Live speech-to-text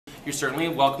you're certainly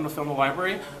welcome to film the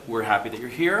library. We're happy that you're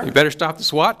here. You better stop the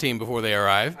SWAT team before they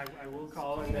arrive. I will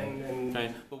call and then...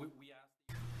 Okay. But we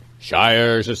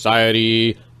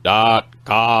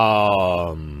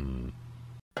ShireSociety.com.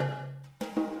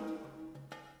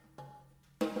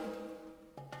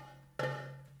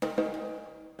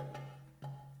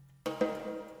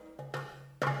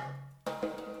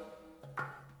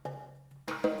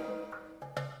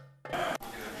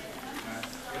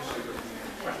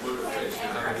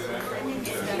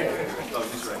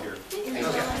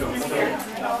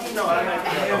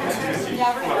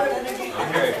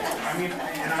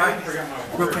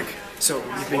 Real quick, so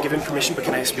you've been given permission, but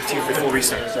can I speak to you before we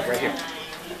start? So right here.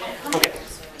 Okay,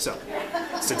 so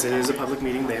since it is a public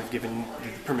meeting, they have given you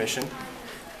permission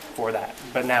for that.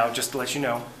 But now, just to let you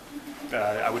know,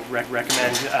 I would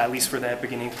recommend, at least for that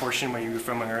beginning portion where you were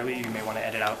filming early, you may want to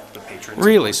edit out the patrons.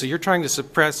 Really? So you're trying to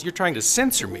suppress, you're trying to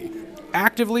censor me?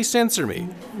 Actively censor me?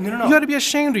 No. You got to be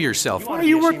ashamed of yourself. Why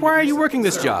are you working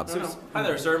this job? Hi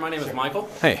there, sir. My name is Michael.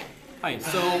 Hey. Hi.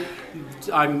 So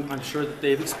I'm sure that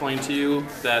they've explained to you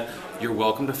that you're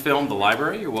welcome to film the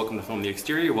library, you're welcome to film the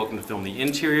exterior, you're welcome to film the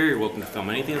interior, you're welcome to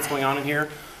film anything that's going on in here.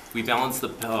 We balance the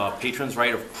patron's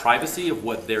right of privacy of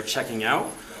what they're checking out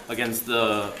against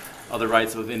the other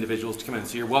rights of individuals to come in.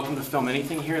 So you're welcome to film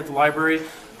anything here at the library,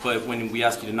 but when we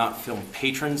ask you to not film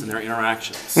patrons and their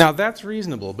interactions. Now that's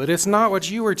reasonable, but it's not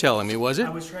what you were telling me, was it? I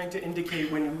was trying to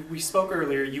indicate when we spoke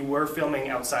earlier, you were filming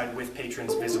outside with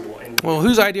patrons visible. And Well,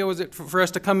 whose idea was it for us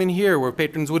to come in here where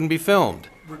patrons wouldn't be filmed?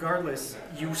 regardless,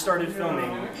 you started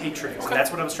filming patrons. And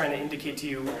that's what I was trying to indicate to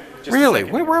you just a Really?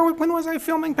 second ago. When was I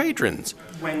filming patrons?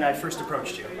 When I first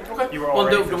approached you. Okay. You were Well,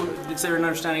 already filming. is there an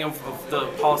understanding of the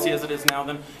policy as it is now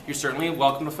then? You're certainly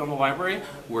welcome to film the library.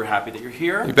 We're happy that you're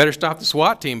here. You better stop the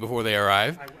SWAT team before they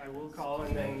arrive. I will call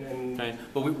and then... Okay.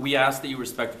 But we ask that you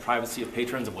respect the privacy of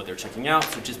patrons and what they're checking out,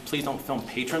 so just please don't film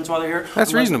patrons while they're here.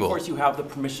 That's unless, reasonable. Of course, you have the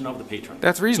permission of the patron.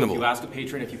 That's reasonable. So if you ask a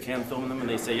patron if you can film them and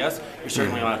they say yes, you're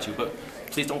certainly allowed to. But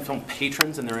please don't film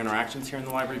patrons and their interactions here in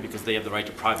the library because they have the right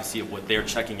to privacy of what they're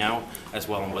checking out as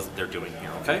well and what they're doing here,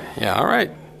 okay? Yeah, all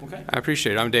right. Okay. I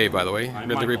appreciate it. I'm Dave, by the way. I'm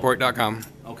RidleyReport.com.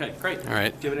 Okay, great. All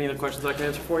right. Do you have any other questions I can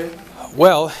answer for you?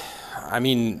 Well, I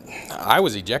mean, I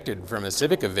was ejected from a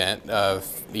civic event, at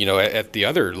the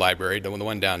other library, the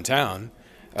one downtown.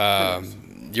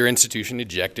 Your institution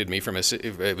ejected me from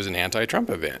it was an anti-Trump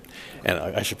event. And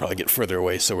I should probably get further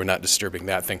away so we're not disturbing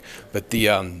that thing. But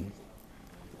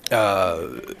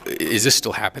is this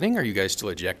still happening? Are you guys still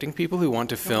ejecting people who want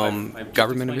to film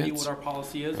government I've events? just explained to you what our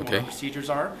policy is and what Okay. our procedures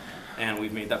are. And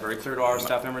we've made that very clear to our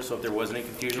staff members, so if there was any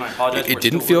confusion, I apologize. It We're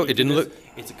didn't still feel- working it didn't through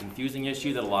look- this. It's a confusing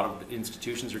issue that a lot of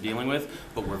institutions are dealing with,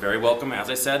 but we're very welcome. As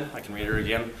I said, I can reiterate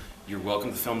again, you're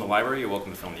welcome to film the library, you're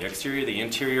welcome to film the exterior, the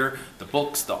interior, the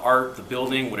books, the art, the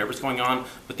building, whatever's going on,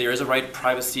 but there is a right to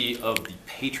privacy of the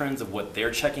patrons of what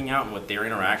they're checking out and what their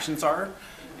interactions are.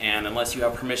 And unless you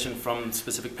have permission from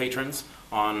specific patrons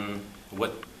on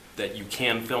that you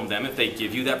can film them, if they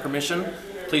give you that permission,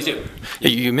 please do. Yeah,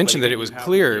 you mentioned But that it was you have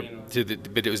clear, between-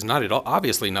 but it was not at all,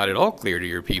 obviously not at all clear to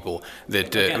your people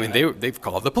that, I Again, mean, they've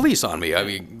called the police on me. I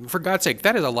mean, for God's sake,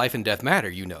 that is a life and death matter,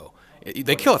 you know.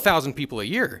 They kill 1,000 people a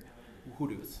year.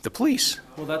 Who does? The police.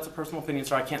 Well, that's a personal opinion,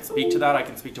 sir. I can't speak to that. I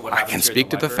can speak to what I happens can here at speak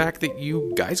to the library. fact that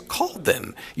you guys called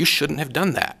them. You shouldn't have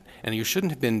done that. And you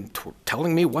shouldn't have been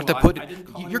telling me what to Well, put. I didn't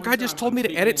call Your anyone, guy sir. just I'm told me to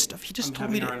speaking- edit stuff. He just I'm told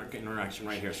me having to. our interaction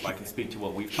right here, so I can speak to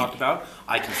what we've talked about.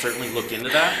 I can certainly look into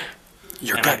that,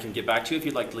 Your and I guy. can get back to you if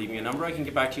you'd like to leave me a number. I can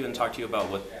get back to you and talk to you about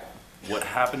what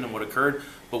happened and what occurred.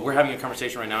 But we're having a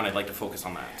conversation right now, and I'd like to focus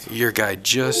on that. Your guy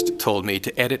just told me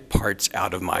to edit parts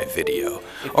out of my video,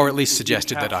 or at least If you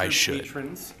suggested that I captured should.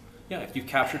 Patrons, if you've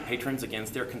captured patrons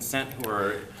against their consent who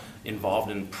are involved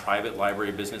in private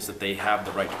library business that they have the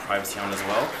right to privacy on as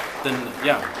well, then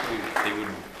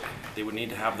they would need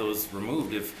to have those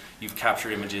removed if you've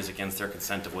captured images against their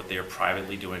consent of what they are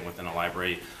privately doing within a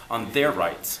library on their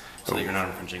rights, so that you're not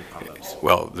infringing upon those.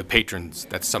 Well, the patrons,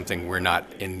 that's something we're not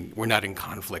in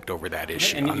conflict over that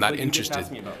issue. and I'm not you just interested.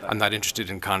 asked me about that. I'm not interested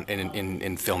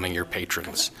in filming your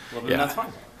patrons. Well, then that's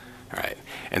fine. All right.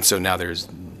 And so now there's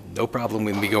no problem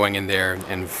with me going in there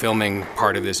and filming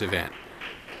part of this event.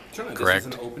 Certainly, Correct.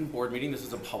 This is an open board meeting. This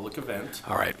is a public event.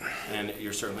 All right. And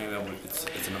you're certainly able, it's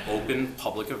an open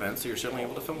public event, so you're certainly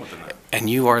able to film within that. And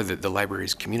you are the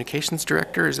library's communications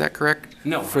director, is that correct?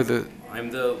 No,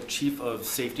 I'm the chief of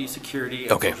safety, security,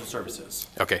 and Okay. social services.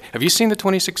 Okay. Have you seen the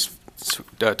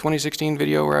 2016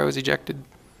 video where I was ejected?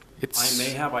 I may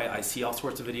have. I see all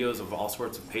sorts of videos of all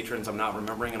sorts of patrons. I'm not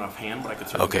remembering it offhand, but I could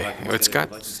certainly go Okay. back and Well, look it's at it if got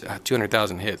you'd like to see.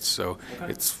 200,000 hits, so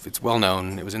Okay. it's well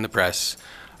known. It was in the press.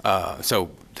 So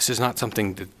this is not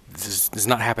something this is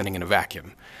not happening in a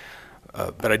vacuum.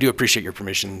 But I do appreciate your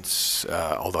permissions,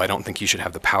 although I don't think you should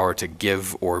have the power to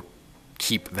give or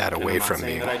keep that away from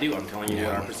me. I'm not saying that I do. I'm telling you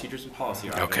what our procedures and policy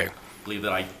are. Okay. I don't believe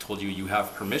that I told you you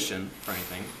have permission for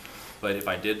anything. But if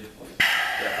I did,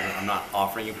 I'm not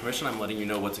offering you permission. I'm letting you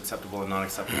know what's acceptable and not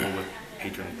acceptable with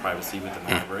patron privacy within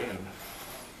the library. And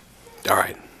all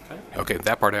right. okay. Okay,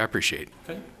 that part I appreciate.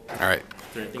 Okay. All right.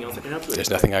 Is there anything else I can help you with?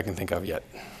 There's nothing I can think of yet.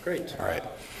 Great. All right.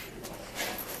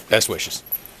 Best wishes.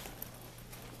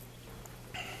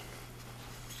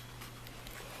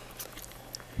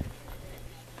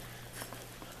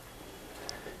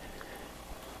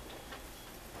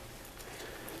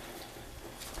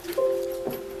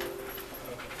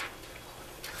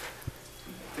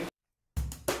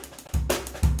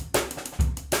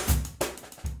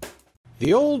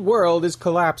 The old world is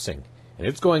collapsing, and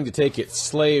it's going to take its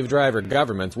slave driver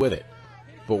governments with it.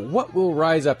 But what will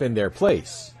rise up in their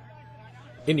place?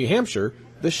 In New Hampshire,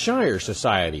 the Shire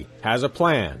Society has a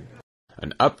plan,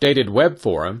 an updated web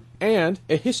forum, and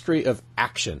a history of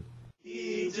action.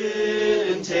 It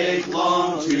didn't take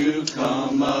long to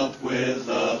come up with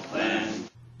a plan.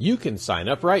 You can sign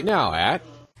up right now at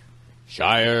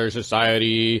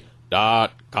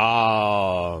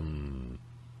shiresociety.com.